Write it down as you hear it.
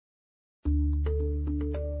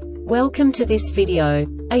Welcome to this video.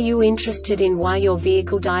 Are you interested in why your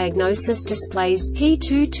vehicle diagnosis displays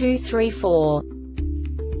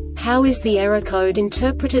P2234? How is the error code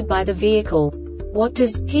interpreted by the vehicle? What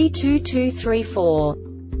does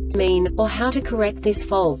P2234 mean, or how to correct this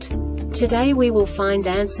fault? Today we will find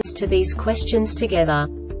answers to these questions together.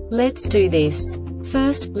 Let's do this.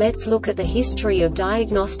 First, let's look at the history of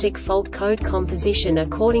diagnostic fault code composition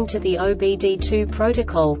according to the OBD2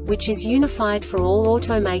 protocol, which is unified for all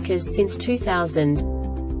automakers since 2000.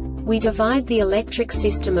 We divide the electric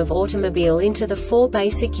system of automobile into the four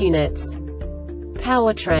basic units: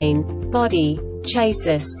 powertrain, body,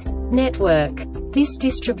 chassis, network. This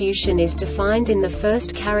distribution is defined in the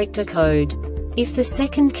first character code. If the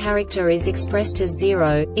second character is expressed as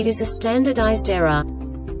 0, it is a standardized error.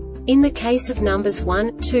 In the case of numbers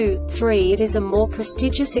 1, 2, 3, it is a more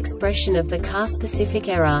prestigious expression of the car-specific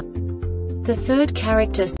error. The third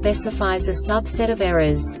character specifies a subset of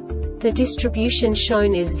errors. The distribution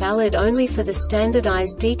shown is valid only for the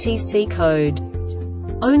standardized DTC code.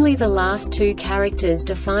 Only the last two characters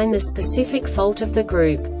define the specific fault of the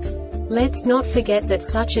group. Let's not forget that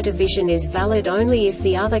such a division is valid only if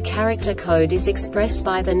the other character code is expressed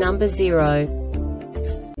by the number 0.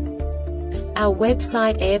 Our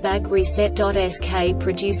website airbagreset.sk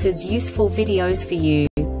produces useful videos for you.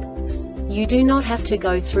 You do not have to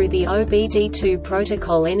go through the OBD2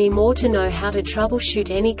 protocol anymore to know how to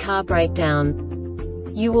troubleshoot any car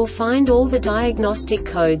breakdown. You will find all the diagnostic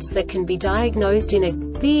codes that can be diagnosed in a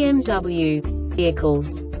BMW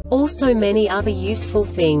vehicles. Also many other useful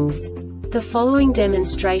things. The following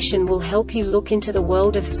demonstration will help you look into the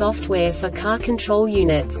world of software for car control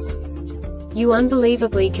units. You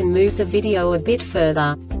unbelievably can move the video a bit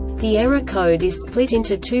further. The error code is split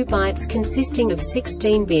into 2 bytes consisting of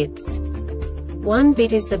 16 bits. 1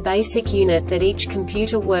 bit is the basic unit that each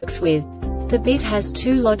computer works with. The bit has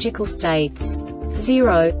 2 logical states: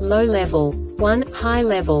 0, low level, 1, high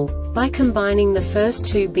level. By combining the first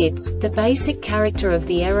 2 bits, the basic character of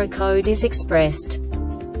the error code is expressed.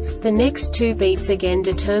 The next 2 beats again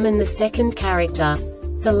determine the second character.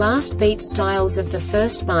 The last beat styles of the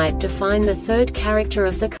first byte define the third character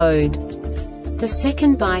of the code. The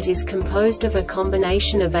second byte is composed of a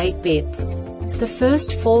combination of 8 bits. The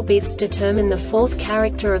first 4 bits determine the fourth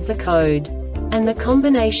character of the code. And the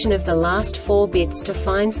combination of the last 4 bits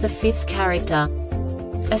defines the fifth character.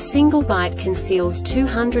 A single byte conceals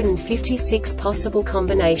 256 possible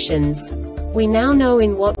combinations. We now know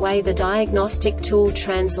in what way the diagnostic tool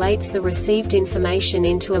translates the received information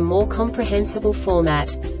into a more comprehensible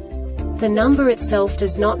format. The number itself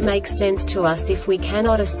does not make sense to us if we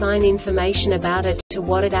cannot assign information about it to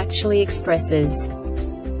what it actually expresses.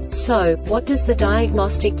 So, what does the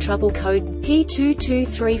Diagnostic Trouble Code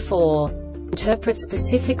P2234 interpret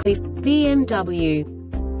specifically for BMW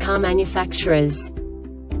car manufacturers?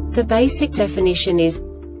 The basic definition is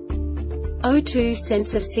O2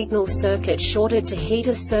 sensor signal circuit shorted to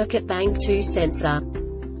heater circuit bank 2 sensor.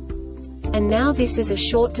 And now this is a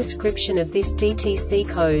short description of this DTC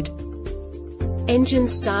code. Engine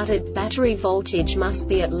started, battery voltage must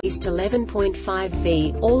be at least 11.5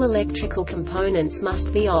 V, all electrical components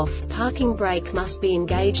must be off, parking brake must be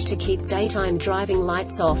engaged to keep daytime driving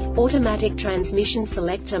lights off, automatic transmission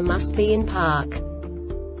selector must be in park.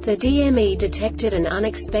 The DME detected an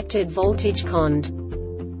unexpected voltage cond.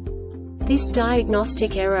 This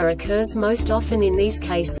diagnostic error occurs most often in these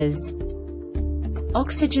cases: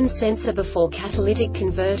 oxygen sensor before catalytic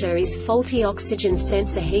converter is faulty, oxygen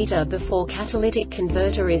sensor heater before catalytic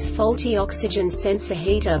converter is faulty, oxygen sensor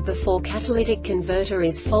heater before catalytic converter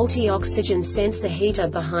is faulty, oxygen sensor heater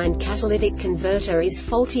behind catalytic converter is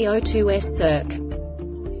faulty, O2S circ.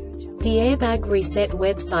 The Airbag Reset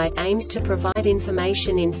website aims to provide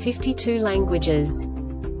information in 52 languages.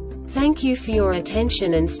 Thank you for your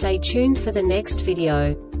attention and stay tuned for the next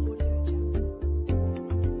video.